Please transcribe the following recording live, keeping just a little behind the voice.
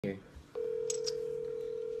Here.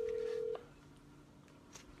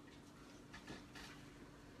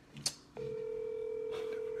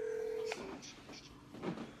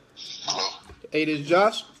 Hello? Hey, this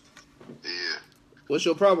Josh. Yeah. What's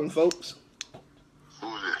your problem, folks?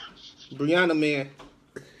 Who's this? Brianna, man.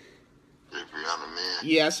 Hey, Brianna, man.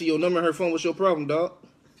 Yeah, I see your number in her phone. What's your problem, dog?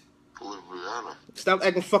 Who is Brianna? Stop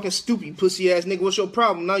acting fucking stupid, you pussy ass nigga. What's your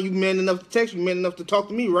problem? Now you man enough to text me, man enough to talk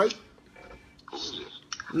to me, right? Who is this?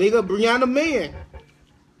 Nigga, Brianna, man.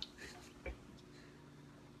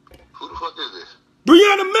 Who the fuck is this?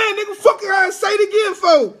 Brianna, man, nigga, fucking I say it again,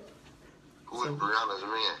 fo. Who is Brianna's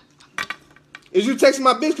man? Is you texting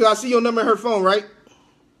my bitch? Cause I see your number in her phone, right?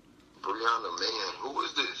 Brianna, man. Who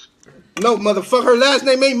is this? No, motherfucker, her last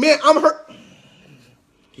name ain't man. I'm her.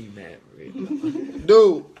 He mad, right?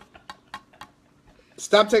 Dude.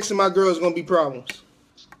 Stop texting my girl, it's gonna be problems.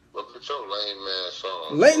 Look at your lame ass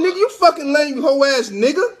song. Lame nigga, you fucking lame, you hoe ass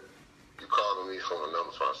nigga. You calling me from a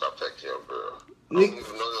number trying to stop texting your girl. I Nick- don't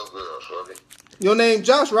even know your girl, shorty. Your name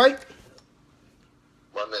Josh, right?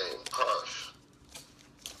 My name, Hush.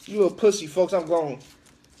 You a pussy, folks. I'm gone.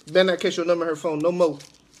 Better not catch your number in her phone no more.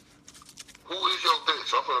 Who is your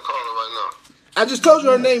bitch? I'm finna call her right I just told you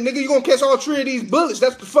her name, nigga. You gonna catch all three of these bullets.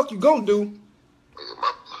 That's the fuck you gonna do. now.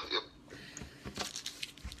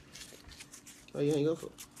 Oh, you ain't go for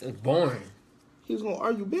it. It's boring. He was gonna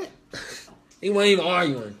argue back. He wasn't even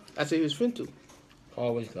arguing. I said he was finna to.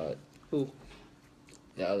 Always caught. Who?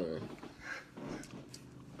 The other one.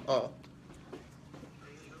 Oh.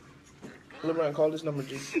 LeBron, call this number,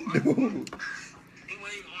 G. He wasn't even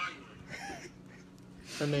arguing.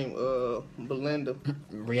 Her name, Belinda.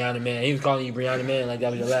 Brianna, man. He was calling you Brianna, man, like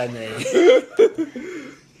that was your last name.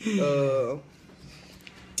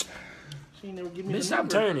 She ain't never give me Bitch, the stop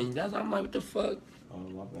number. turning. I'm like, what the fuck? Oh,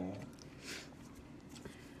 my bad.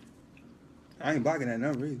 I ain't blocking that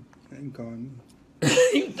number either. They ain't calling me.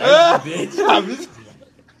 You thirsty, bitch.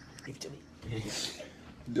 Give it to me.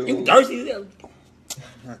 Dude. You thirsty?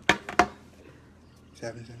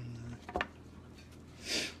 779.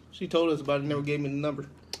 She told us about it, never gave me the number.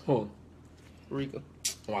 Who? Rika.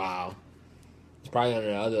 Wow. It's probably on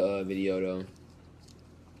the other video, though.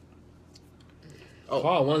 Oh.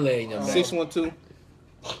 Call one lady number. 612.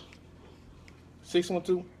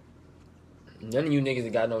 612. None of you niggas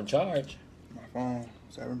ain't got no charge. My phone,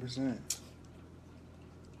 7%.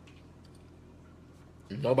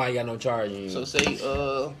 Nobody got no charge. In So say,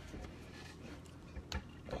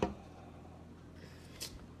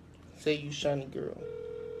 say you shiny girl.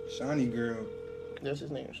 Shiny girl. That's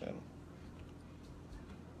his name, Shiny.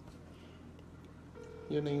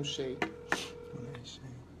 Your name's Shay.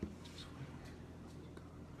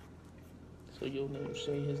 So your name's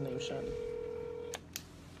Shay, his name's Shiny.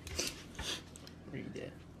 Read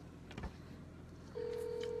that.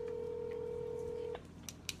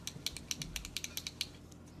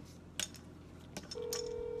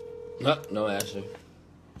 Nope, no answer.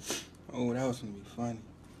 Oh, that was gonna be funny.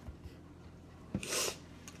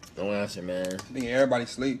 No answer, man. I think everybody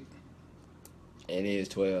sleep. It is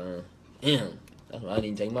 12, huh? Damn. That's why I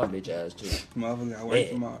need to take my bitch ass, too. Motherfucker got away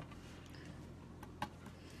Yeah. from out.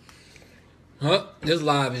 Huh? This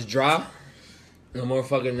live is dry. No more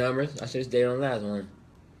fucking numbers. I should have stayed on the last one.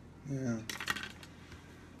 Yeah.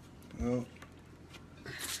 Well,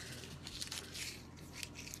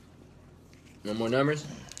 No more numbers?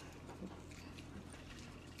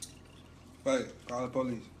 wait, call the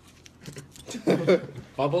police.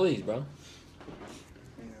 Call police, bro.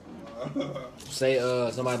 Yeah. Say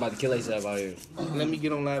somebody about to kill themselves out here. Let me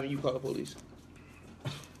get on live and you call the police.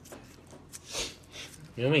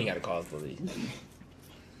 You know we ain't gotta call the police.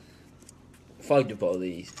 Fuck the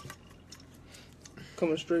police.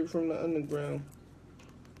 Coming straight from the underground.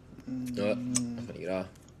 I'm gonna get off.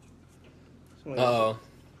 Somebody- Uh-oh.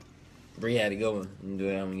 Bree had to go one. I'm gonna do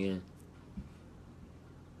it again.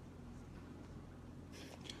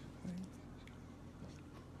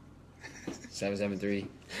 Seven 773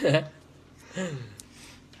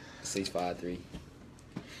 653.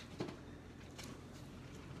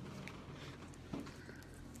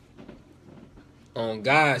 On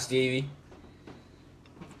God, Stevie.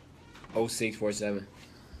 0647.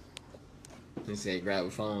 He said grab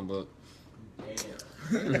a phone book.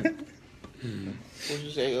 What'd you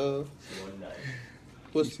say,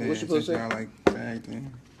 what's He you said, supposed to say? y'all like tag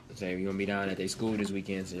team. Say we gonna be down at their school this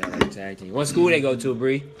weekend, so y'all like to tag team. What school they go to,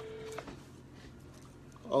 Bree?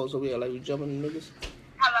 Oh, so we got like we jumping the niggas?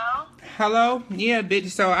 Hello? Hello? Yeah, bitch.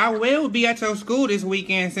 So I will be at your school this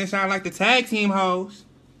weekend since y'all like the tag team hoes.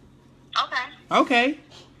 Okay. Okay.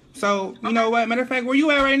 So, you know what? Matter of fact, where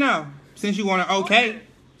you at right now? Since you want to okay.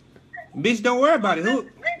 Bitch, don't worry about it. Who?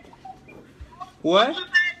 Let What?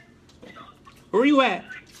 Where you at?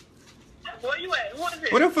 Where you at? Who is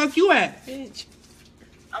it? Where the fuck you at? Bitch.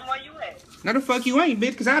 I'm where you at. No, the fuck you ain't,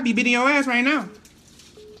 bitch, because I'll be beating your ass right now.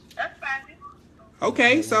 That's fine.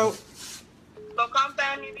 Okay, so, So come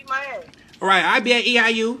find me and beat my ass. right, I be at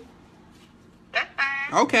EIU. That's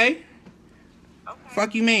fine. Okay. Okay.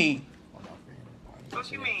 Fuck you mean? What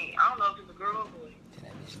you mean? I don't know if it's a girl or boy.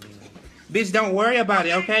 Bitch, don't worry about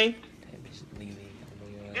it, okay? It's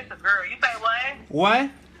a girl. You say what? What?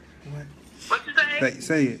 What you say?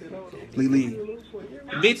 Say it. Lily.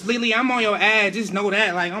 Bitch, Lily, I'm on your ass. Just know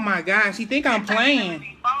that. Like, oh my God, she think I'm playing.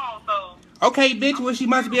 Phone, so Okay, bitch, well, she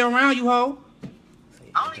must be around you, hoe.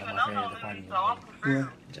 I don't even know no Lily, so I'm confused.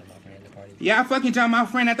 Yeah, I fucking jumped my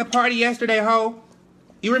friend at the party yesterday, hoe.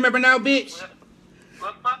 You remember now, bitch?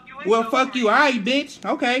 Well, fuck you. Well, fuck you. All right, bitch.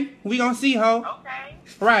 Okay, we gonna see, hoe. Okay,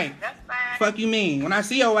 Right. that's fine. Fuck you mean? When I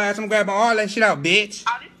see your ass, I'm grabbing all that shit out, bitch.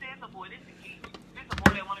 Oh, this is a boy. This is key. This is a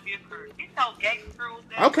boy that want to be a crew. He's so gay crew.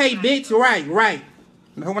 Okay, bitch. Right, right.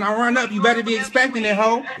 When I run up, you better be expecting it,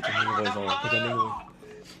 hoe.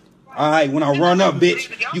 All right, when I run up, bitch.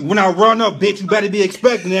 When I run up, bitch, you better be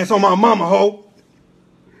expecting that's on my mama, hoe.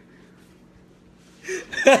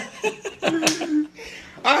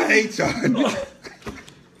 I hate y'all.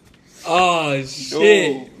 Oh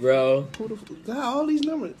shit, bro. Who the got all these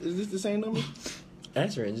numbers? Is this the same number?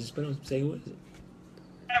 Answer it. Just put on. Say what is it?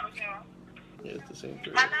 Yeah, it's the same.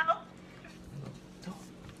 Girl.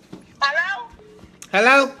 Hello? Hello?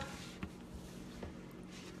 Hello?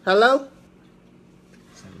 Hello?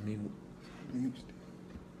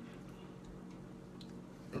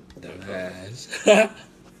 The ass.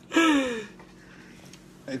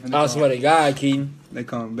 They finna I swear to God, Keaton. They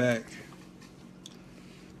coming back.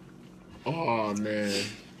 Oh man.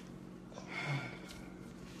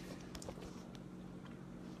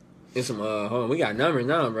 It's some hold on, we got numbers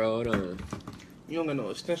now, bro. Hold on. You don't got no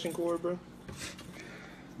extension cord, bro?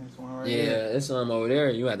 This one right Yeah, here. it's some over there.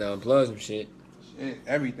 You have to unplug some shit. Shit,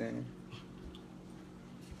 everything.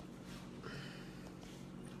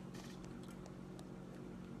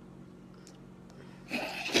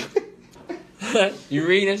 You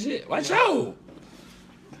reading that shit? Watch out.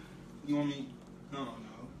 You want me? No.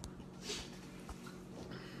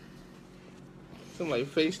 Somebody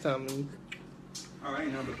FaceTime me. Oh, I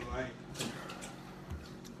ain't know the light.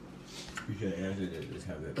 You should answer that. Just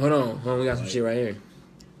have that. Hold on, we got some shit right here.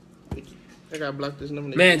 I gotta block this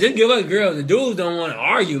number. Man, just give us girls. The dudes don't want to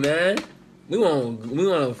argue, man. We want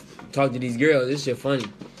to talk to these girls. This shit funny.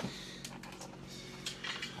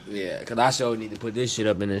 Yeah, cause I sure need to put this shit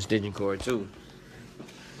up in the stitching cord too.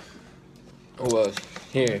 Who else?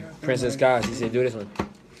 Here, Princess Kai. She said, "Do this one."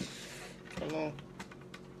 Hold on.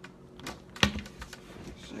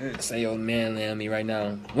 Shit. Say your man on me right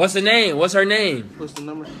now. What's the name? What's her name? What's the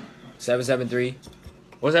number? 773.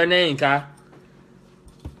 What's her name, Kai?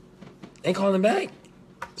 Ain't calling back.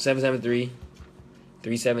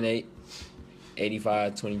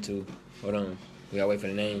 773-378-8522. Hold on. We gotta wait for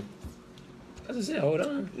the name. That's what I said. Hold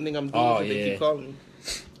on. Nigga, I'm doing Oh, what they yeah. keep calling me.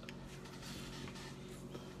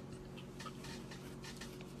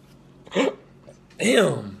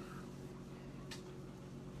 Damn.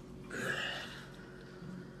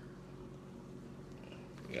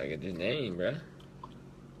 We gotta get this name, bruh.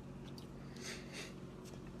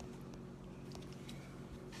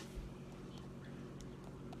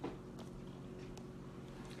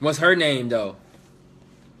 What's her name, though?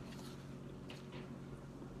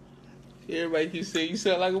 Everybody keep saying you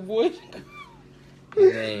sound like a boy.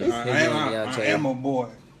 Her name. I His name, I'll tell you. am a boy.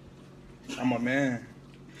 I'm a man.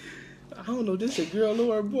 I don't know, this a girl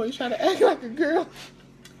or a boy. You trying to act like a girl.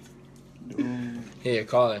 Dude. Here,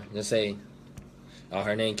 call her. Just say,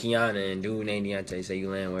 her name Kiana and dude named Deontay. Say you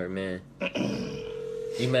land with her, man.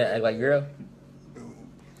 You met act like girl?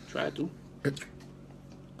 Try to.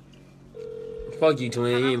 Fuck you,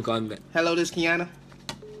 twin. You ain't even calling me back. Hello, this Kiana.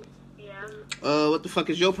 Yeah. What the fuck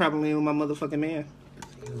is your problem with my motherfucking man?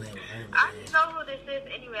 I don't know who this is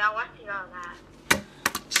anyway. I watched it all live.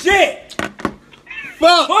 Shit!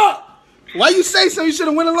 Fuck! Fuck! Why you say so? You should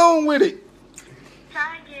have went along with it.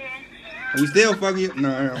 Try again. We still fucking you?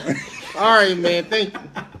 No. All right, man. Thank you.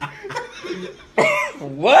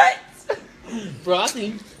 What? Bro, I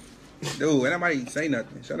think. Dude, ain't nobody say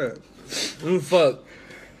nothing. Shut up. Fuck.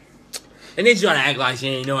 And then you gotta act like she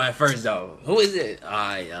ain't know at first, though. Who is it?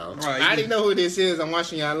 I know. Right, I didn't know who this is. I'm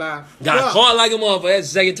watching y'all live. Got Fuck. caught like a motherfucker. That's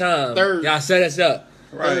the second time. Third. Y'all set us up.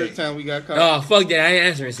 Third Right. time we got caught. Oh, fuck that. I ain't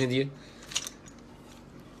answering, Cynthia.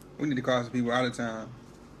 We need to call some people out of town.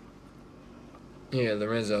 Yeah,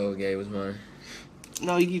 Lorenzo gave us mine.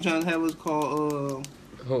 No, you keep trying to have us call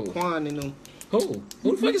Who? Quan and them. Who?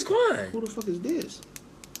 Who the fuck is Quan? Who the fuck is this?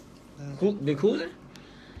 Who? Big Cooler?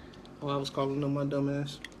 Oh, I was calling him my dumb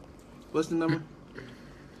ass. What's the number?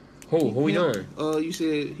 Who? Who we doing? You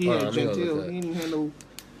said he Hold had on, let me go Gentile. look He didn't even have no.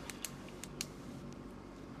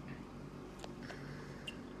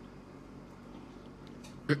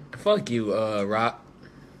 Fuck you, Rock.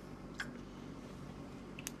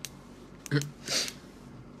 He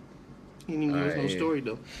didn't even give us no Alright. story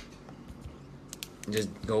though.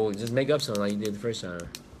 Just make up something like you did the first time.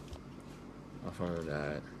 My phone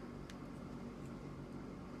died.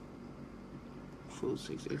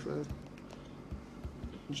 4685.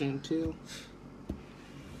 Gentile.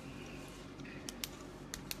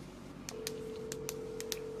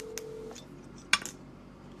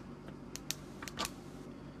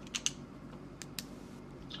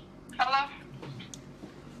 Hello?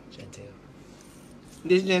 Gentile.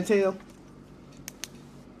 This Gentile.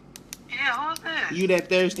 Yeah, who's this? You that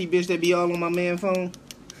thirsty bitch that be all on my man phone?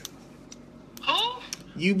 Who?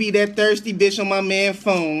 You be that thirsty bitch on my man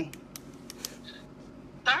phone.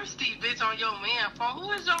 Thirsty bitch on your man phone.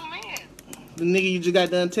 Who is your man? The nigga you just got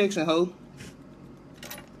done texting, ho. Who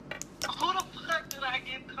the fuck did I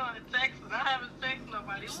get done texting? I haven't texted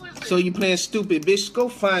nobody. Who is this? So you playing stupid, bitch. Go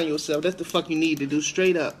find yourself. That's the fuck you need to do,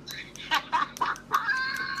 straight up.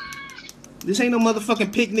 This ain't no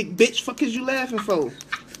motherfucking picnic, bitch. Fuck is you laughing for?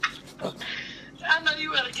 I know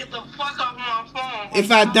you better get the fuck off my phone. If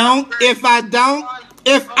I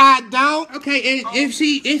don't. Okay, and if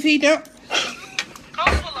he don't, Go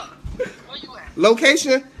pull up. Where you at?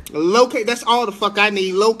 Location. That's all the fuck I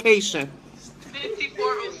need. Location.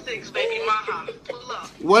 5406, baby, my house. Pull up.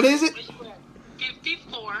 What is it? Where you at?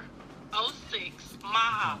 5406, my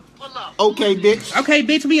house. Pull up. Okay, bitch. okay,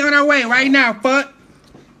 bitch, we on our way right now, fuck.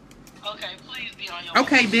 Okay, please be on your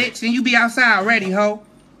Okay, bitch, and you be outside already, ho.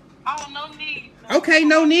 Oh, no need. Okay,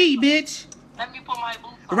 no need, bitch. Let me put my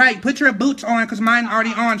boots on. Right, put your boots on, cause mine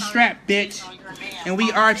already on strapped, bitch. And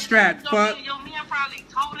we are strapped, fuck. Your man probably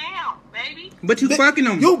toe down, baby. But you fucking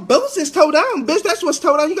him. Your boots is toe down, bitch. That's what's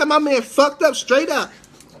toe down. You got my man fucked up, straight up.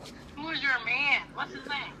 Who is your man? What's his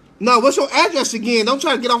name? No, what's your address again? Don't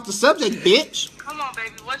try to get off the subject, bitch. Come on, baby.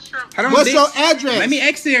 What's your Hold on, What's bitch. your address? Let me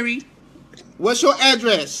ask Siri. What's your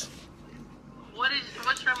address?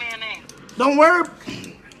 what's your man name? Don't worry.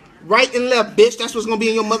 Right and left, bitch. That's what's gonna be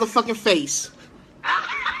in your motherfucking face.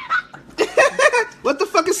 What the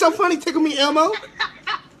fuck is so funny? Tickle me, Elmo.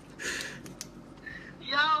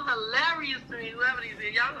 Y'all hilarious to me, whoever these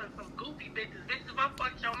is. Y'all are some goofy bitches. Bitch, if I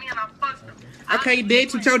fucked your man, I fucked him. Okay,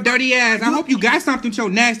 bitch, with your dirty ass. I hope you got something with your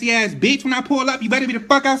nasty ass, bitch. When I pull up, you better be the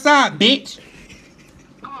fuck outside, bitch.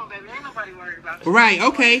 Come on, baby. Ain't nobody worried about you. Right,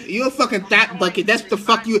 okay. You a fucking thought bucket. That's the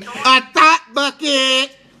fuck you. A thought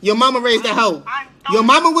bucket. Your mama raised a hoe. Your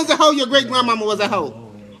mama was a hoe. Your great grandmama was a hoe.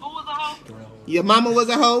 Who was a hoe? Your mama was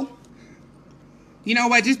a hoe. You know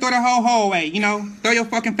what? Just throw the whole hoe away. You know, throw your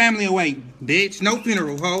fucking family away, bitch. No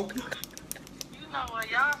funeral, hoe. You know what?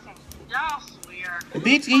 Y'all swear.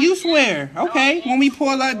 Bitch, and you swear. Okay, when we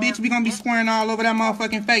pull up, bitch, we gonna be swearing all over that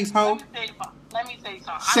motherfucking face, hoe. Let me tell you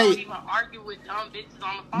something. Say I don't it. even argue with dumb bitches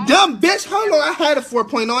on the phone. Dumb bitch. Hold on. I had a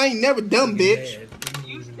 4.0. I ain't never dumb bitch.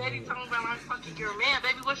 You steady talking about I'm fucking your man.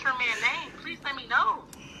 Baby, what's your man name? Please let me know.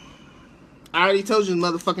 I already told you the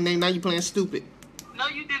motherfucking name. Now you playing stupid. No,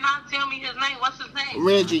 you did not tell me his name. What's his name?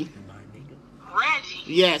 Reggie. Reggie.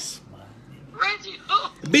 Yes. Reggie who?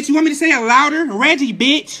 Bitch, you want me to say it louder? Reggie,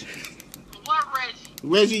 bitch. What Reggie?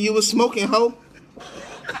 Reggie, you was smoking, hoe.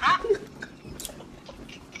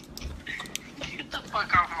 Get the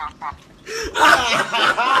fuck off my phone.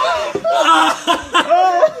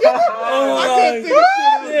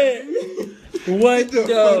 What the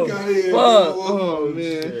fuck? Oh,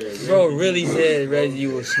 man. Bro really said Reggie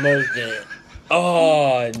was smoking.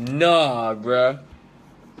 Oh, nah, bruh.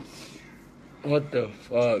 What the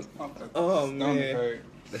fuck? Oh, man.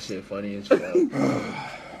 That shit funny as fuck.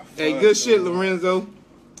 Hey, good shit, Lorenzo.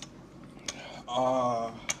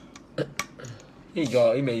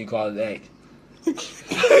 He made you call his ex.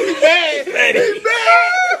 Hey,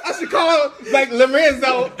 I should call him like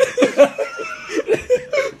Lorenzo.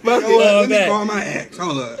 Fuck it. Let me call my ex.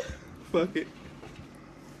 Hold up. Fuck it.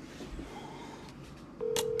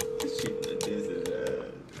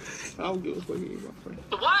 I don't give a fuck. He ain't my friend.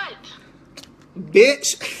 What?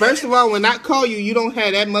 Bitch, first of all, when I call you, you don't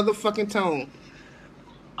have that motherfucking tone.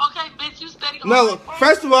 Okay, bitch, you steady on No, my phone.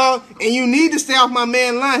 first of all, and you need to stay off my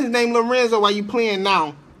man line. His name Lorenzo. While you playing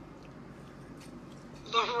now?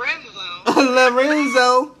 Lorenzo.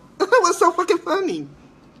 Lorenzo. What's so fucking funny?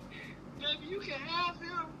 Baby, you can have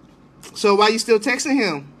him. So why you still texting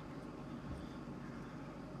him?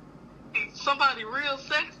 Somebody real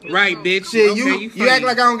sexy. Right, bitch. Shit, Okay, you funny. act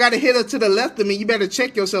like I don't got a hitter to the left of me. You better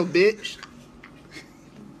check yourself, bitch.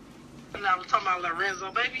 And I was talking about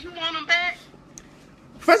Lorenzo, baby. You want him back?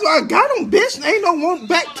 First of all, I got him, bitch. Ain't no want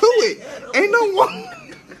back to it. Ain't no want.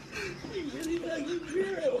 Because it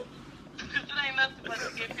ain't nothing but to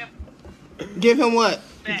give him Give him what?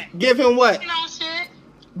 back. Give him what? You know shit?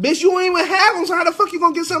 Bitch, you don't even have him, so how the fuck you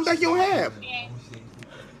gonna get something back you don't have? Yeah.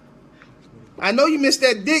 I know you missed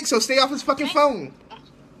that dick, so stay off his fucking phone.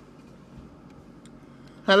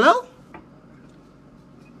 Hello?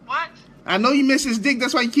 What? I know you missed his dick,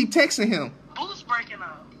 that's why you keep texting him. Who's breaking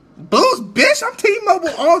up? Boost, bitch, I'm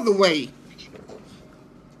T-Mobile all the way.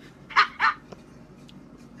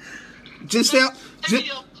 Just stay,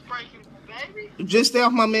 Video's breaking up, baby. just stay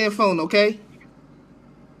off my man's phone, okay?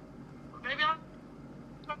 Baby,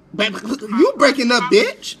 Baby, you breaking up,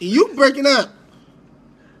 bitch. You breaking up.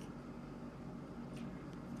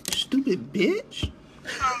 Stupid bitch.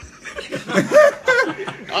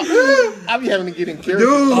 I be having to get in character.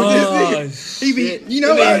 Dude, Oh, He be, you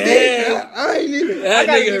know what I did? I ain't even. that I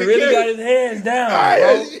gotta nigga get in really got character. his hands down,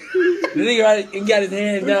 bro. The nigga got his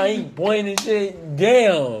hands down. He pointing and shit.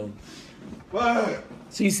 Damn. What?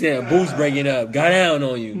 She said, "Boost breaking up. Got down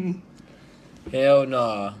on you." Hell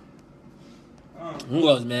nah. Who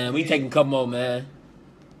else, man? We taking a couple more, man.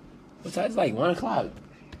 What time? It's like 1 o'clock.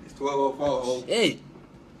 It's 12:04. Hey.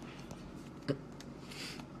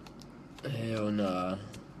 Hell nah.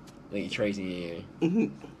 Look at Tracy in here.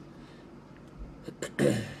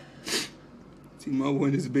 T-Mobile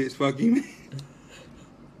in this bitch, fuck you, man.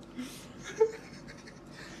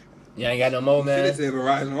 You ain't got no more, They man. said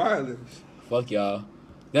Verizon Wireless. Fuck y'all.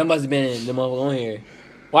 That must have been the motherfucker on here.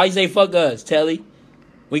 Why you say fuck us, Telly?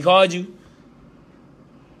 We called you.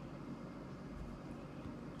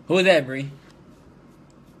 Who is that, Bree?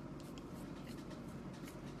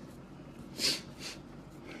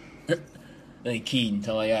 Like Keaton,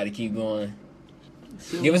 tell me I gotta keep going.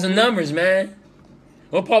 Give us some numbers, man.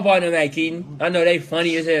 What pop on them at, Keaton? I know they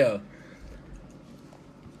funny as hell.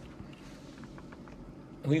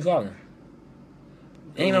 Who you calling?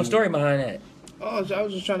 Ain't no story behind that. Oh, I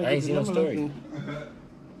was just trying to I get ain't the seen no number. story.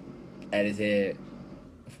 At his head.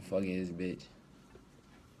 Fucking his bitch.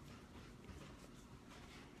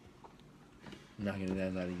 Knocking his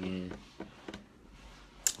ass out again.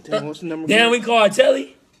 Damn, what's the number? Damn, Greg? we called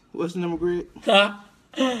Telly? What's the number, Greg? Huh?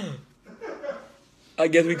 I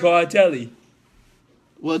guess we called Telly.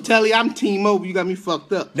 Well, Telly, I'm T-Mobile. You got me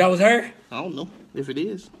fucked up. That was her? I don't know if it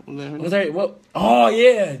is. Was her? What? Oh,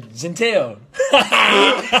 yeah. Jantel.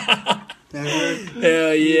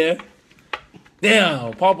 Hell yeah.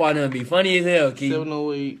 Damn, Pawpaw done be funny as hell, Keith.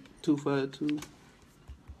 708-252.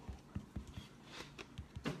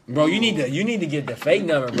 Bro, you need to get the fake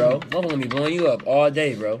number, bro. Motherfucker gonna be blowing you up all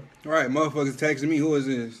day, bro. All right, motherfuckers texting me. Who is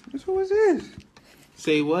this? Who is this?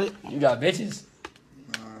 Say what? You got bitches.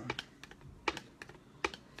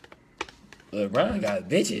 LeBron got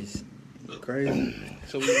bitches. Crazy.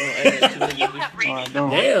 So we gonna add that to the Alright, don't.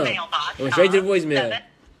 Damn. Went straight to the voicemail.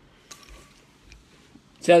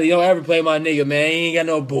 Telly, don't ever play my nigga, man. He ain't got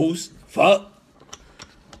no boost. Fuck.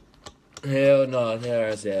 Hell no. Tell her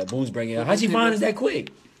I said boost bringing up. How'd she find us that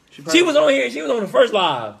quick? She was on here. She was on the first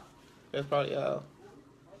live. That's probably Oh,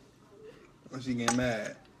 she getting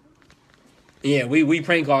mad. Yeah, we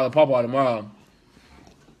prank call Pawpaw tomorrow.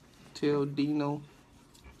 Tell Dino.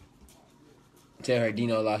 Tell her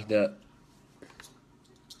Dino locked up.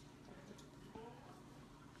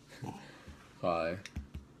 Call her.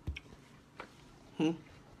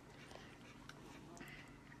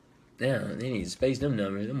 Damn, they need to space them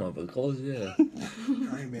numbers. Them motherfuckers close as hell.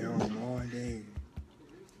 I ain't been on all day.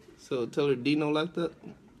 So tell her Dino locked up.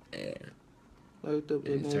 Yeah. Locked up.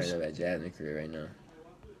 It's turned up at Jasmine career right now.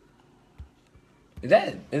 Is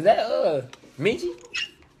that Michi?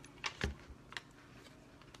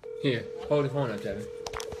 Here, hold the phone up, Kevin.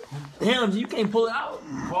 Damn, you can't pull it out.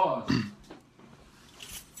 Pause.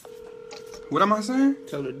 What am I saying?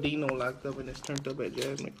 Tell her Dino locked up and it's turned up at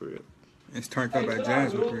Jasmine crib. It's turned up at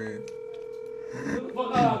Jasmine crib. Get the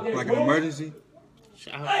fuck out there, Like an bro. emergency?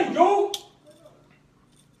 Hey, Joe!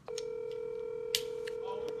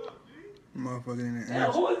 Motherfucker in the Damn,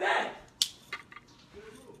 answer. who is that?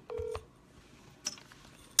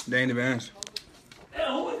 They ain't even answer.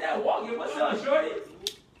 Damn, who is that walking? What's up, shorty?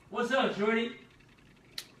 What's up, shorty?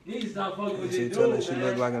 You need to stop fucking with She this told her dude, she man.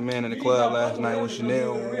 looked like a man in the club last night with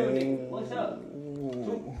Chanel. What's up?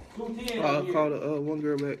 210 I'll up here. call the one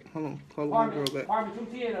girl back. Hold on. Call the one girl back. Harvey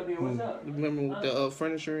 210 up here. What's up? Remember with the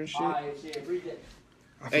furniture and shit? Alright, shit. Appreciate it.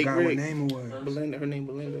 I Hey, forgot Greg. what name it was. Belinda. Her name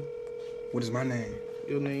Belinda. What is my name?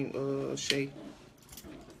 Your name Shay.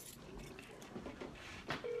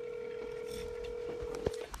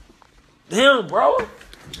 Damn, bro.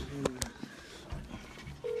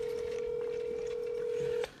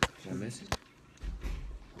 Should I message?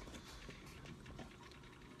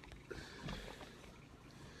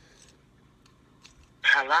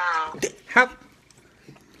 Hello.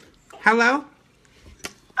 Hello?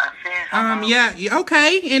 I said hello. Yeah,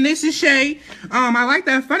 okay, and this is Shay. I like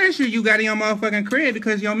that furniture you got in your motherfucking crib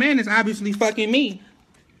because your man is obviously fucking me.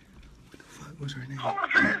 What the fuck? What's her name? Who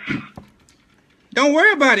is this? Don't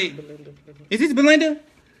worry about it. Is this Belinda?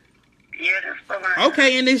 Yeah, this Belinda.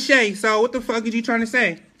 Okay, and this Shay. So what the fuck is you trying to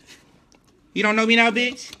say? You don't know me now,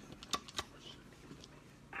 bitch?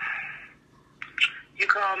 You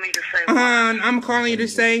called me to say what? I'm calling you to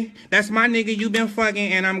say that's my nigga you been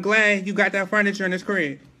fucking, and I'm glad you got that furniture in this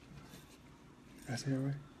crib. I said it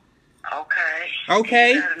right? Okay.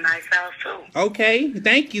 Okay. You got a nice house too. Okay,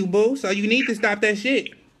 thank you, boo. So you need to stop that shit.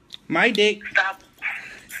 My dick. Stop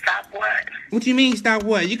what? What you mean stop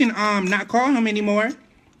what? You can not call him anymore.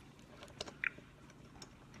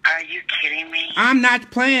 Are you kidding me? I'm not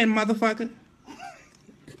playing, motherfucker.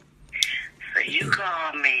 So you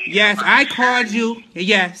called me. Yes, I called you.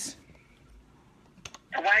 Yes.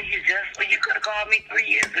 Why you just? Well, you could have called me 3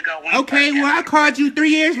 years ago. When Okay, you well I called you 3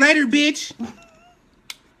 years later, bitch.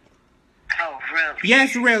 Oh, really?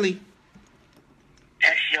 Yes, really.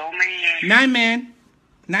 That's your man. Not man.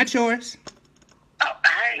 Not yours. Oh,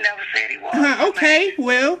 I ain't never said he was. Okay,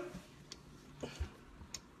 well.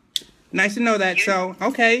 Nice to know that. So,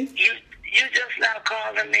 okay. You just now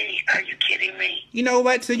calling me. Are you kidding me? You know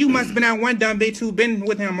what? So you must have been that one dumb bitch who been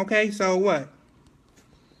with him, okay? So what?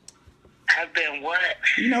 I've been what?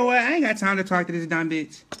 You know what? I ain't got time to talk to this dumb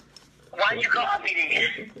bitch. Why you call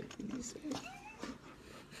me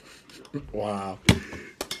then? Wow.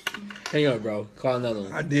 Hang up, bro. Call another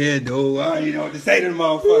one. I did, dude. I don't even know what to say to the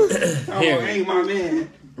motherfucker. Oh, Here. ain't my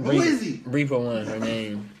man. Who is he? Reaper one, her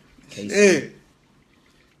name. Casey. Shit.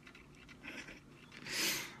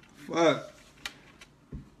 Fuck.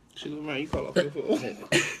 She look around, you call up your phone.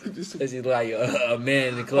 This is like a man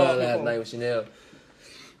in the club last night with Chanel.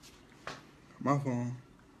 My phone.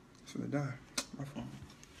 Should have died. My phone.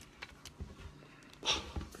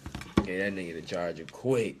 Yeah, that nigga the charger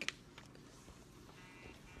quick.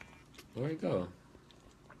 Where'd it go?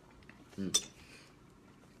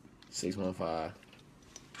 615.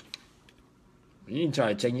 You didn't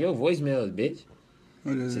try to check your voicemails, bitch.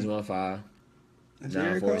 What is it? 615 That's your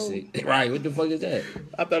code? 946. Right, what the fuck is that?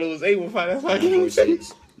 I thought it was 815. That's why I can't say.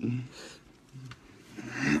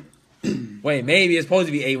 946. Wait, maybe it's supposed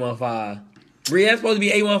to be 815. Bree, that's supposed to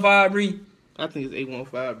be 815, Bree. I think it's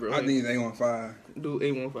 815, bro. I think it's 815. Do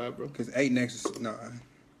 815, bro. Because 8 next is... Nah.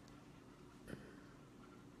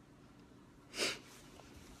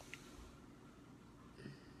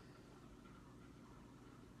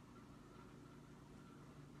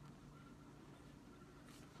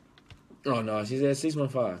 Oh, no, she said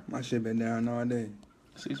 615. My shit been down all day.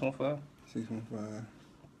 615 615.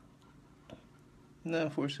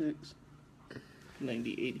 946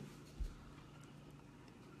 9080.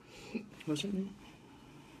 What's your name?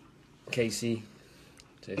 KC.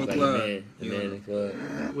 So it's What like club? the man in the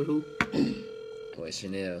club. With who? With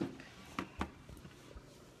Chanel.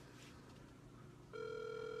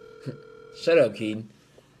 Shut up, Keaton.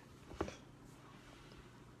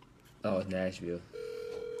 Oh, it's Nashville.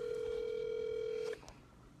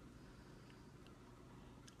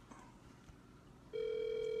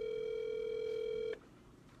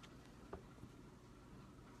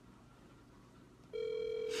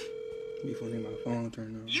 Be funny, my phone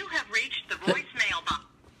turned on. You have reached the voicemail box.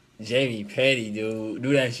 Jamie Petty, dude.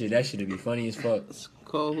 Do that shit. That shit would be funny as fuck.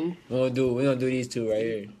 Call who? We gonna do these two right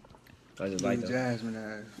here. I just like Like them. Jasmine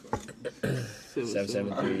ass.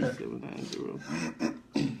 773.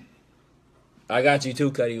 790 I got you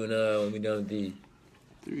too, Cuddy, when we done with these.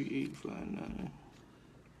 3859.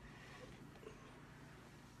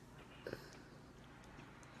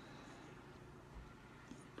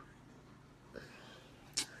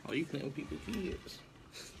 Oh, you playing with people's kids.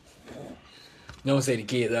 Don't say the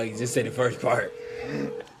kid, though. Just say the first part.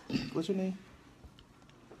 What's your name?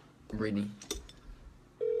 Brittany.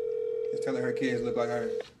 Just telling her kids look like her.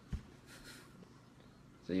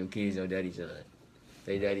 So your kids your daddy's son.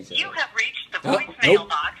 They daddy's son. You have reached the Oh, voicemail nope.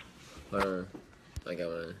 box. Hold on. I got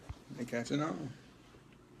one. They catching on.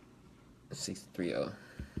 630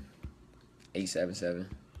 877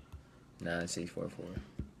 9644.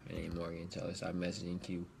 My name Morgan. Tell us stop messaging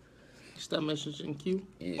Q. Stop messaging Q.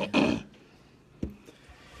 Yeah.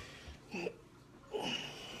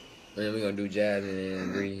 And then we're gonna do Jazz and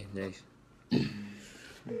then Bree next.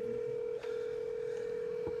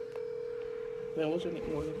 That Man, what's your name?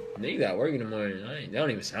 Niggas got work in the morning. They don't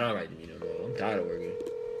even sound right to me no more. I'm tired of working.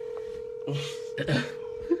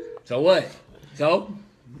 So what? So?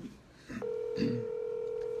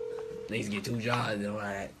 Niggas get 2 jobs and all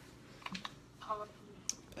that.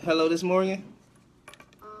 Hello, this Morgan?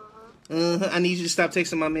 I need you to stop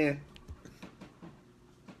texting my man.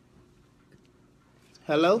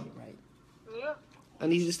 Hello? Right. Yeah. I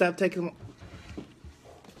need you to stop texting.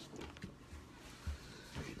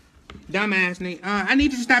 Dumbass nigga. I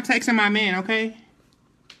need you to stop texting my man, okay?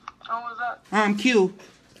 How was that? Q.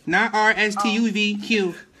 Not R-S-T-U-V,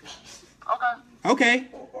 Q. Okay. Okay.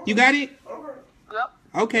 You got it? Yep.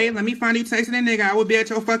 Okay, let me find you texting that nigga. I will be at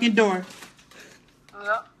your fucking door.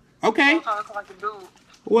 Yep. Okay. I'm trying to like a dude.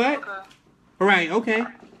 What? Okay. Right, okay.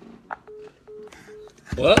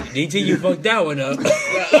 Well, DT, you fucked that one up. I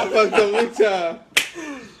fucked up with y'all.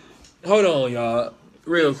 Hold on, y'all.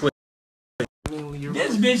 Real quick.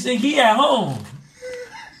 This bitch think he at home.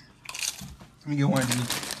 Let me get one of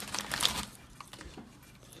these.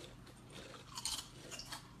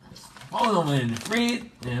 Hold on in the fridge.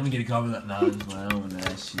 Yeah, let me get a couple of... Nah, I don't want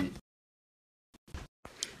that shit.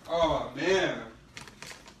 Oh man.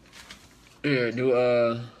 Here,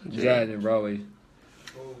 do Jasmine Broadway.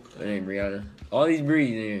 That ain't Brianna. All these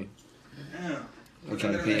breeds in here. Damn. I'm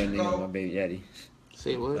trying to pay a nigga my baby daddy.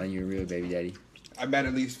 Say what? Not your real baby daddy. I bet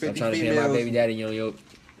at least 50 I'm trying to pay females. my baby daddy on your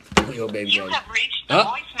baby You daddy. have reached the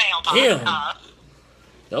Huh? voicemail box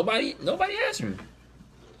Damn. of Nobody answering.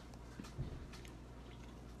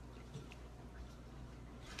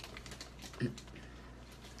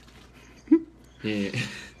 Yeah.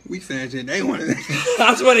 We saying shit. They want to.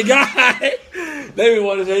 I swear to God. They been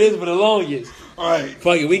wanting to say this for the longest. Alright.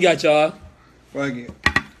 Fuck it, we got y'all. Fuck it.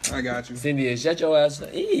 I got you. Cynthia, shut your ass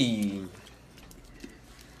up. Eee.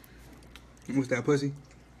 What's that pussy?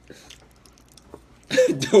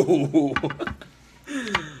 Dude.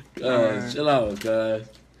 Alright. Chill out, cuz.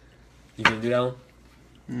 You can do that one?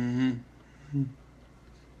 Mm-hmm.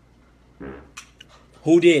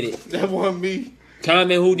 Who did it? That wasn't me.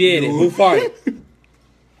 Comment who did it. Who farted?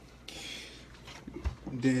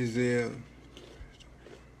 Denzel.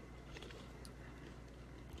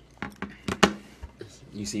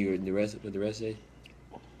 You see what the rest say?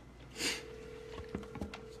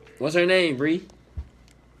 What's her name, Bree?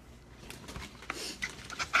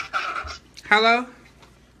 Hello?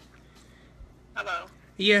 Hello.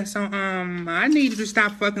 Yeah, so, I need you to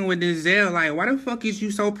stop fucking with Denzel. Like, why the fuck is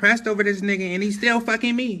you so pressed over this nigga and he's still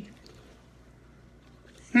fucking me?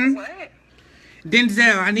 What?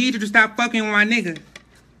 Denzel, I need you to stop fucking with my nigga.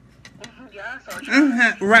 Yeah,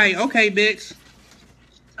 so Right, okay, bitch.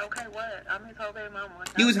 okay, what? I'm his whole baby mama.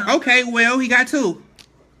 You was, okay, well, he got 2.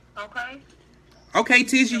 Okay. Okay,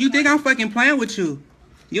 Tisha, you think I'm fucking playing with you?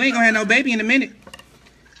 You ain't gonna have no baby in a minute.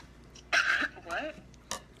 What?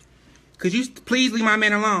 Could you please leave my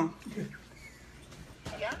man alone?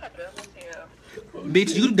 Yeah, I do. Yeah.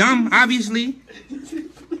 Bitch, you dumb, obviously.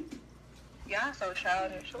 Yeah, so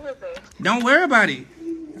childish. Who is this? Don't worry about it.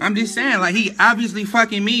 I'm just saying, like, he obviously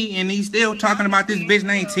fucking me, and he's still talking about this bitch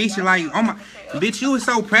named Tisha. Like, oh my, bitch, you was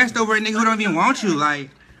so pressed over a nigga who don't even want you. Like,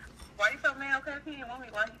 Why you so mad? Okay, he didn't want me.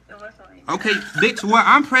 Why you still wrestling? okay, bitch, well,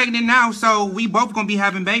 I'm pregnant now, so we both gonna be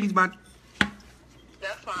having babies, but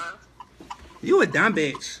That's fine. you a dumb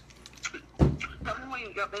bitch. Tell me when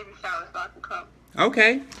you got baby shower so I can come.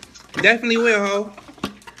 Okay, definitely will, ho.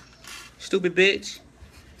 Stupid bitch.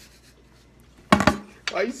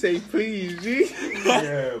 Why you say please, G?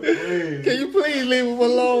 Yeah, please. Can you please leave him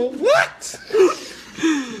alone? What?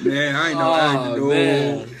 Man, I ain't know how to do.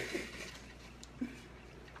 man.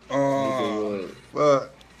 Oh, fuck.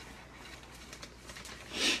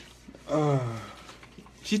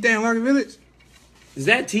 She stay in Larkin Village? Is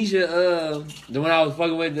that Tisha, the one I was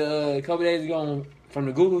fucking with a couple days ago from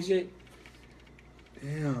the Google shit?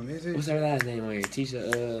 Damn, is What's it? her last name on here?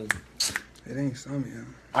 Tisha, It ain't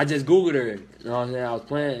something. I just Googled her. You know what I'm saying? I was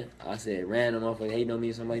playing. I said, random motherfucker hating on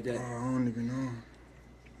me or something like Oh, that. I don't even know.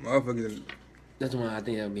 Motherfuckers. That's the one I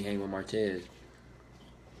think I'll be hanging with Martez.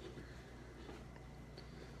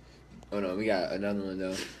 Oh no, we got another one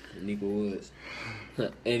though. Nika Woods.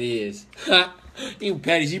 It is. You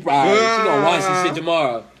petty. She gonna watch this shit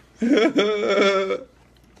tomorrow.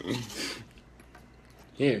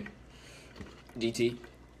 Here. DT.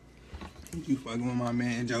 You fucking with my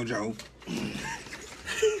man JoJo.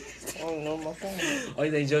 I don't know my phone. Oh,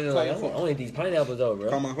 you think JoJo like, I want to eat these pineapples though, bro.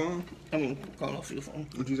 Call my phone? I mean, call off your phone.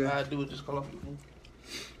 What you say? I do it, just call off your phone.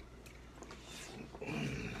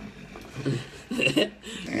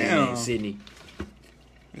 Damn. Sydney.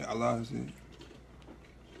 Yeah, I lost it.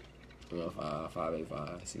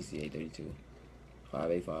 585 6832.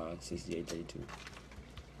 585-6832.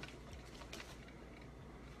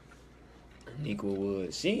 Nika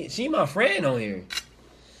Wood. She my friend on here.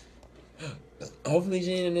 Hopefully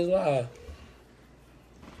she ain't in this live.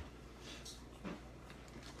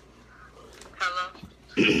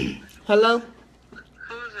 Hello? Hello?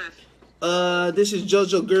 Who's this? This is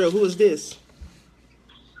JoJo Girl. Who is this?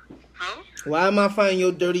 Who? Why am I finding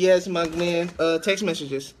your dirty ass, my man, text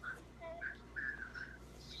messages?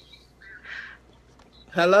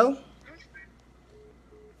 Hello?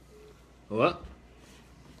 What?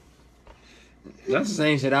 That's the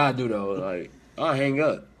same shit I do though. Like, I'll hang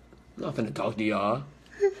up. I'm not finna talk to y'all.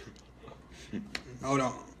 Hold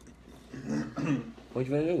on. What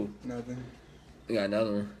you finna do? Nothing. We got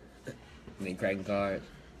another one. They cracking cards.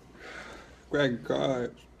 Cracking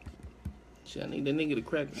cards. Shit, I need that nigga to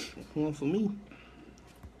crack one for me.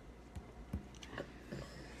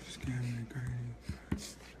 Scamming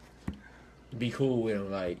crazy. Be cool with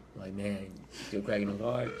him, like man, still cracking them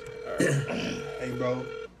cards. Hey, bro.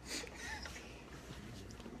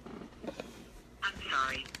 I'm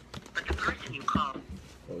sorry, but the person you called.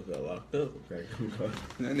 Folks got locked up. Cracking cards.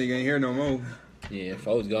 That nigga ain't here no more. Yeah,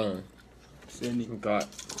 folks gone. Sydney. God.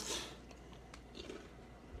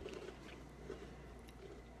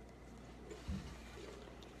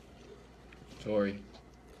 Tori.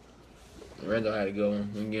 Lorenzo had to go.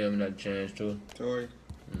 We can give him another chance too. Tori.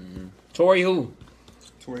 Tori who?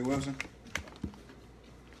 Tori Wilson.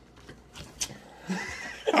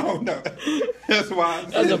 I don't know. That's why.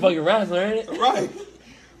 That's a fucking wrestler, ain't it? Right.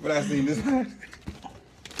 But I seen this.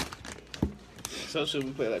 So should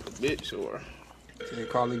we play like a bitch or? Say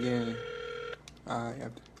call again. I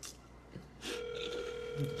have to.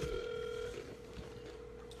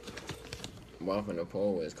 Waff in the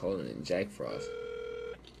pole is Colin and Jack Frost.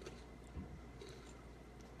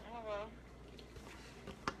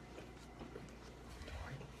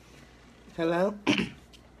 Hello?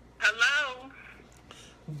 Hello?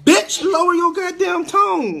 Bitch, lower your goddamn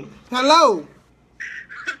tone. Hello?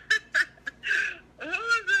 Who is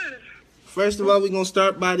this? First of all, we're going to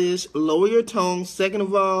start by this. Lower your tone. Second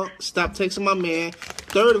of all, stop texting my man.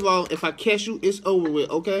 Third of all, if I catch you, it's over with,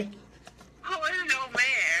 okay? Who is your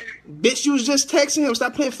man? Bitch, you was just texting him.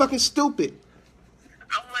 Stop playing fucking stupid.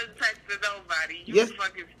 I wasn't texting nobody. You Yes.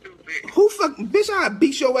 fucking stupid. Who fucking... Bitch, I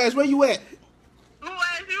beat your ass. Where you at? Who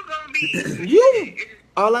ass you gonna be? You.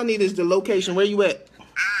 All I need is the location. Where you at?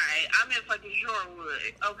 Alright, I'm in fucking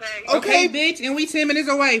Shorewood, okay? Okay. Okay, bitch, and we 10 minutes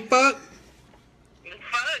away. Fuck.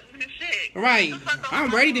 Fuck this shit. Right. Get the fuck off I'm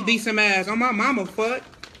my ready to phone. beat some ass on my mama. Fuck.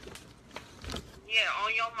 Yeah,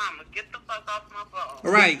 on your mama. Get the fuck off my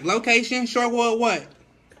phone. Right. Location. Shorewood. What?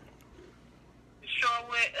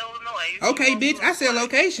 Shorewood, Illinois. Okay, bitch. I said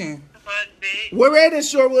location. Fuck, bitch. Where at in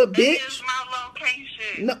Shorewood, This bitch? is my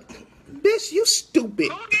location. No. Bitch, you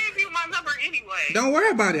stupid. Who gave you my number anyway? Don't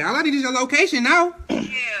worry about it. All I need is your location now. Yeah,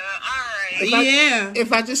 alright. If I- Yeah.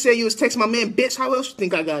 If I just say you was texting my man, bitch, how else you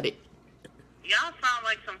think I got it? Y'all sound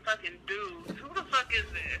like some fucking dudes. Who the fuck is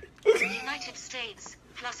this? United States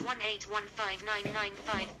plus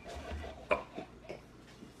 1815995.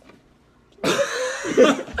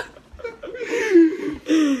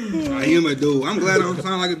 I am a dude. I'm glad I don't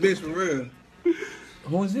sound like a bitch for real.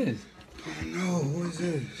 Who is this? Oh no, who is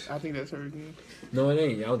this? I think that's her again. No, it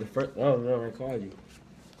ain't. Y'all was the first. I don't know where I called you.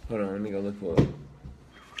 Hold on, let me go look for it.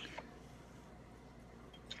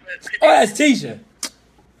 Oh, that's Tisha.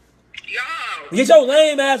 Yo, Get your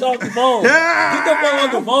lame ass off the phone. Get the phone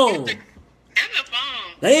off the phone. answer the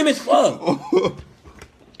phone. Lame as fuck. Answer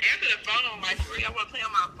the phone on my screen. I want to play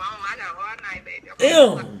on my phone. I got all night, baby.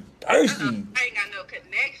 Damn, thirsty. I ain't got no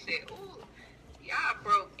connection. Ooh, y'all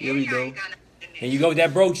broke. Here we And y'all go. ain't got no connection. And you go with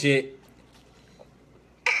that broke shit.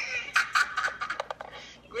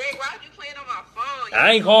 Greg, why you playing on my phone?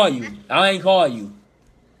 I ain't call you. I ain't call you.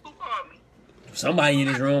 Who called me? Somebody in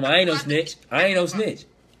this room. I ain't no snitch. I ain't no snitch.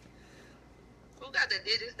 Who got the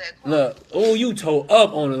digits that called? Look. Oh, you toe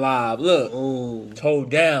up on the live. Look. Oh. Toe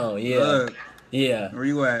down. Yeah. Look. Yeah. Where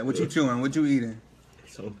you at? What you chewing? What you eating?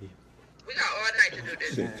 So We got all night to do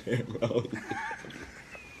this.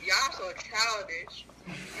 Y'all so childish.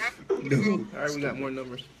 All right, we got more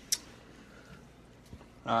numbers.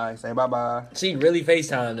 Alright, say bye-bye. She really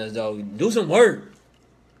FaceTimed us though. Do some work.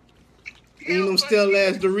 Eating them still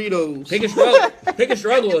ass Doritos. Pick a struggle. Pick a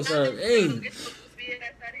struggle or something. Hey, Get the speed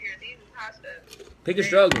that's out of here. These is hot stuff. pick a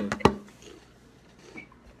struggle.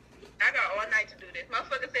 I got all night to do this.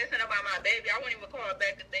 Motherfucker said something about my baby. I won't even call her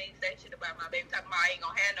back if they say shit about my baby. Talking about I ain't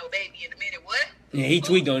gonna have no baby in a minute. What? Yeah, he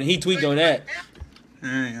tweaked on. He tweaked on that.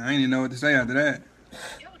 I ain't even know what to say after that.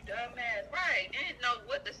 Yo, dumb ass. Right. They didn't know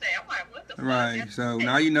what to say. I'm like, what the fuck? Right, so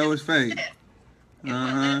now you know it's fake.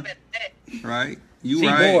 Uh-huh. Right. You She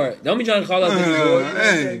right. bored. Don't be trying to call up niggas bored.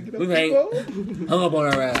 Hey. We hung up on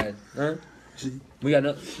our ride. Huh? We got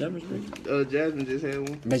numbers, bro? Jasmine just had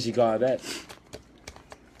one. Bet she call back.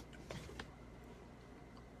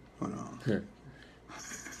 Hold on.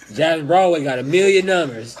 Jasmine Broadway got 1 million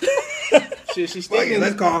numbers. Shit, she's Fuck still it,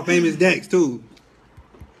 let's call Famous Dex too.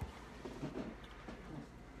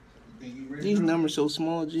 These numbers so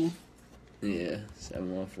small, G. Yeah,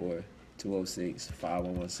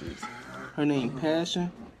 714-206-5116. Her name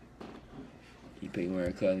Passion. He picked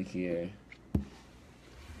wearing color here.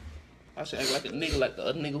 I should act like a nigga, like the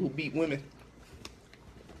other nigga who beat women.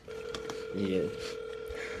 Yeah.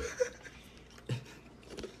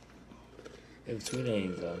 There was 2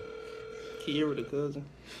 names though. Kiera, the cousin.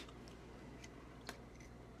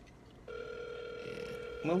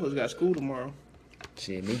 Motherfuckers got school tomorrow.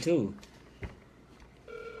 Shit, me too.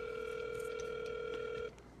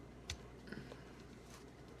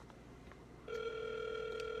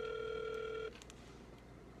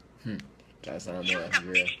 Try to sound more like a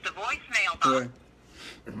girl. The voicemail box.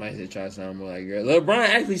 Boy, Might say try to sound more like a girl. Lil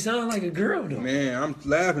Brian actually sounded like a girl though. man, I'm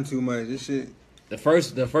laughing too much. This shit. The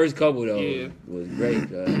first couple though Yeah. was great.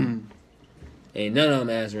 Ain't none of them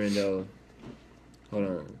answering though. Hold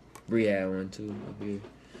on, Bree had one too up here.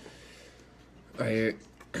 Right here.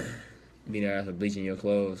 Be there after bleaching your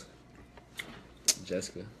clothes.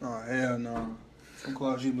 Jessica, Oh hell no. Some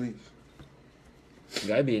clothes you bleach. you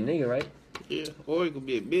gotta be a nigga, right? Yeah, or it could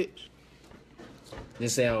be a bitch.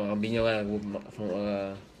 Just say I'm beating your ass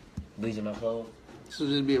from bleaching my clothes. So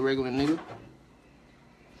just be a regular nigga.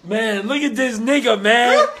 Man, look at this nigga,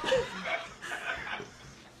 man.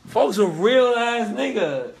 Folks a real ass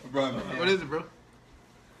nigga. What is it, bro?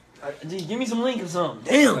 Just give me some link or something.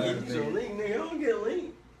 Damn. So link, nigga, I don't get a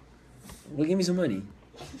link. Well, give me some money.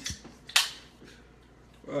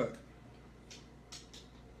 What?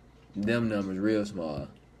 Them numbers real small.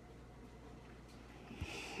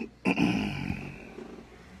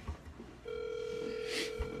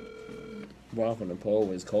 Boy, I'm from the pole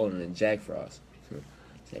was colder than Jack Frost.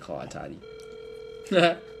 They call it Toddy.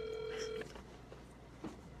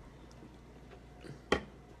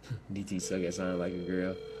 DT suck at sounding like a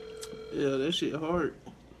girl. Yeah, that shit hard.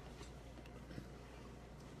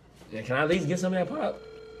 Yeah, can I at least get some of that pop?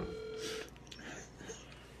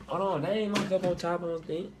 Hold on, that ain't my cup on top, I don't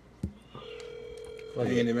think. Fuck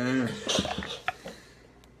Ain't it. it, man?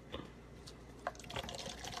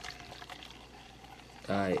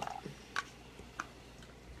 Alright.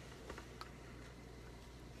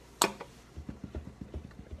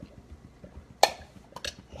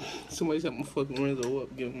 Somebody's helping fucking Renzo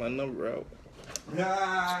up, give him my number out. Oh,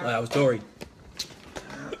 that was Tori.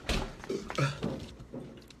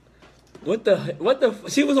 What the,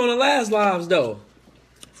 she was on the last lives though.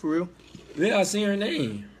 For real? Yeah, I seen her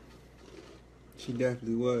name. She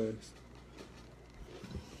definitely was.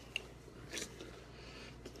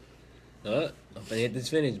 I'm finna hit this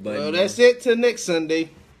finish button. Well, that's it till next Sunday.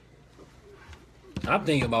 I'm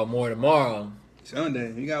thinking about more tomorrow.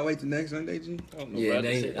 Sunday. You gotta wait till next Sunday, G? I don't know Yeah, about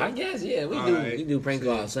this shit. I guess, yeah, we All do. right. We do prank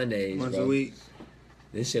call Sundays, Once bro. a week.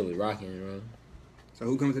 This shit was rocking, bro. So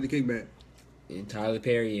who coming to the kickback? And Tyler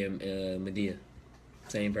Perry and Medea,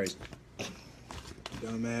 same person.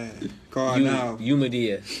 Dumbass. Call now. You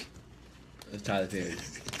Medea. That's Tyler Perry.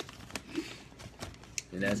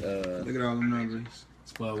 And that's Look at all them numbers.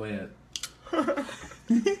 Spud Webb.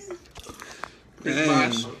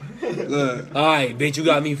 Damn. Look. All right, bitch, you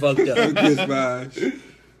got me fucked Look up. this Bosh.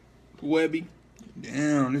 Webby.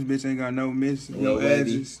 Damn, this bitch ain't got no miss, no Webby.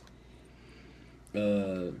 edges.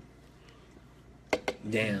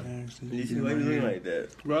 Damn. You see why you look like that?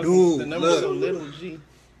 Bro, Dude, the number's so look. little, G.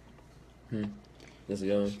 Let's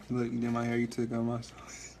go. Look, you did my hair, you took out my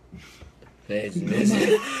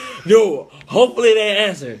Dude, hopefully they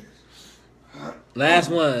answer. Last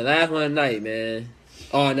one tonight, man.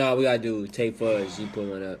 Oh no, we gotta do take fudge. You put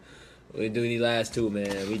one up. We do these last two,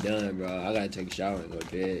 man. We done, bro. I gotta take a shower and go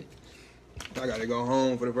to bed. I gotta go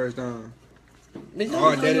home for the first time. Bitch, Oh,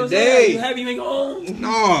 you that gonna a say day. You happy you ain't go home?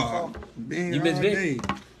 No. Been You miss all Vic?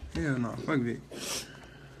 day. Hell no. Fuck Vic.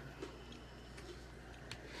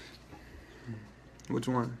 Which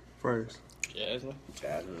one first? Jasmine.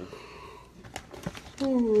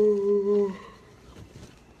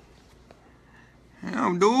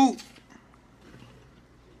 Damn, dude.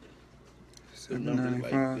 The numbers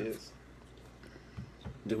like $7.95. this.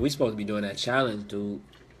 Dude, we supposed to be doing that challenge, dude.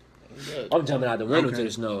 Look, I'm jumping out the window Okay. to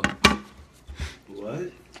the snow.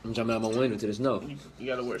 What? I'm jumping out my window to the snow. you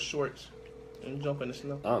gotta wear shorts and jump in the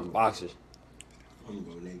snow. I'm boxers. I'm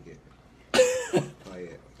gonna go naked. Oh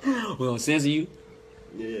yeah. We gonna censor you?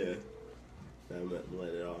 Yeah. I'm gonna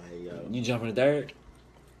let it all hang out. You jump in the third?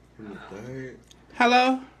 In the third?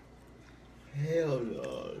 Hello? Hell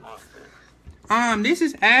no. This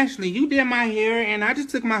is Ashley. You did my hair, and I just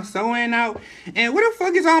took my sewing out. And where the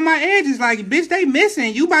fuck is all my edges? Like, bitch, they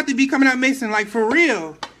missing. You about to be coming up missing, like, for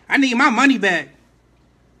real. I need my money back.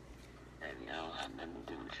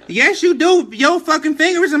 Yes, you do. Your fucking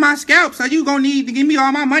fingers in my scalp, so you gonna need to give me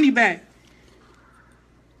all my money back.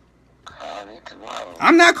 Call me tomorrow.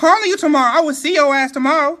 I'm not calling you tomorrow. I will see your ass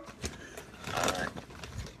tomorrow. Alright.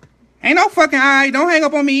 Ain't no fucking alright. Don't hang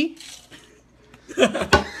up on me.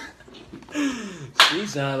 She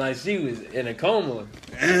sounded like she was in a coma.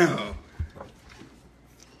 Damn.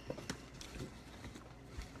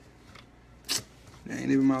 That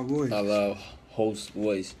ain't even my voice. I love host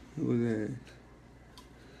voice. Who was that?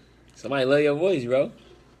 Somebody love your voice, bro.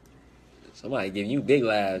 Somebody giving you big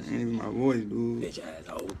laughs. Ain't even my voice, dude. Bitch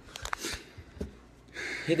asshole.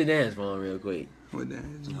 Hit the dance phone real quick. What that?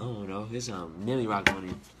 I don't know. It's Millie Rock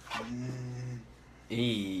money.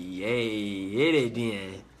 Hey, hit it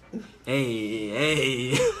then.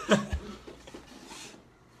 Hey.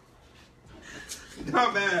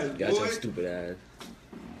 Dumbass, Got your stupid ass.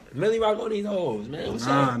 Millie Rock on these hoes, man. What's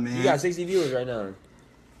Nah, up? man. You got 60 viewers right now.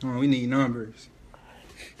 Oh, we need numbers.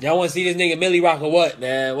 Y'all want to see this nigga Millie Rock or what,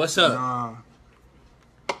 man? What's up? Nah.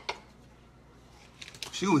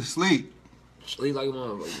 She was asleep. Sleep like a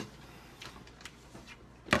motherfucker.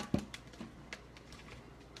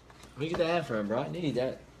 Where you get that from, bro? I need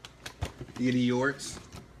that. You get the yorts.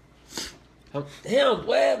 Damn,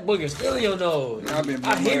 what booger still in your nose? I've been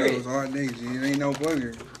I hear those it. all day, G. It ain't no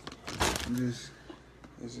booger.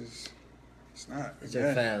 It's not. It's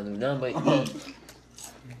your family, nothing but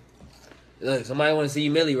Look, somebody want to see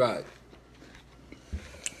you Millie Rock.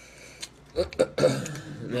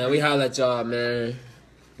 Man, we holla at y'all, man.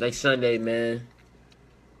 Next Sunday, man.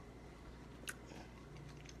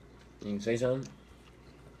 You can say something?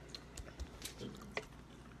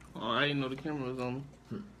 Oh, I didn't know the camera was on.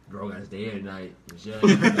 Bro got to stay here tonight.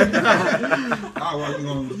 I'll walk you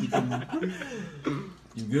home.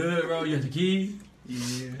 You good, bro? You got the key?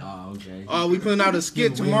 Yeah. Oh, okay. Oh, we putting out a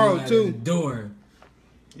skit tomorrow too. Door.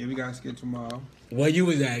 Yeah, we got to skit tomorrow. Where you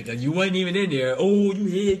was at? Cause you wasn't even in there. Oh, you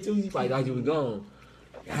here too? You probably thought you was gone.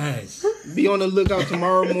 Yes. Be on the lookout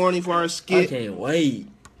tomorrow morning for our I skit. can't wait.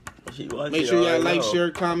 Make sure y'all like,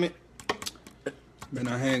 share, comment. Better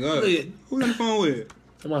not hang up. Look at- Who you on the phone with?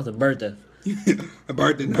 Come on, some birthday. A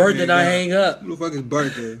birthday. Birthday not hang up. Who the fuck is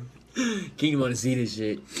birthday? King want to see this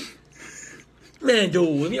shit. Man,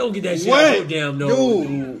 dude, if you don't get that shit What? out your damn nose,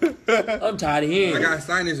 dude. I'm tired of hearing I it. got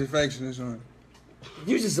sinus infection or something.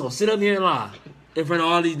 You just gonna sit up here and lie in front of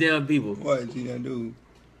all these damn people. What, G, that dude?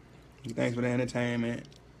 Thanks for the entertainment.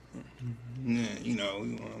 Yeah, you know.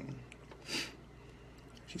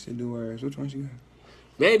 She said do words. Which one she got?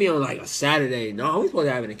 Maybe on like a Saturday. No, we supposed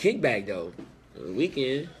to have a kickback though. On the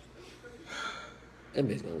weekend. That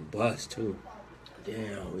bitch gonna bust too.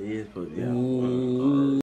 Damn, we is supposed to be out. Ooh,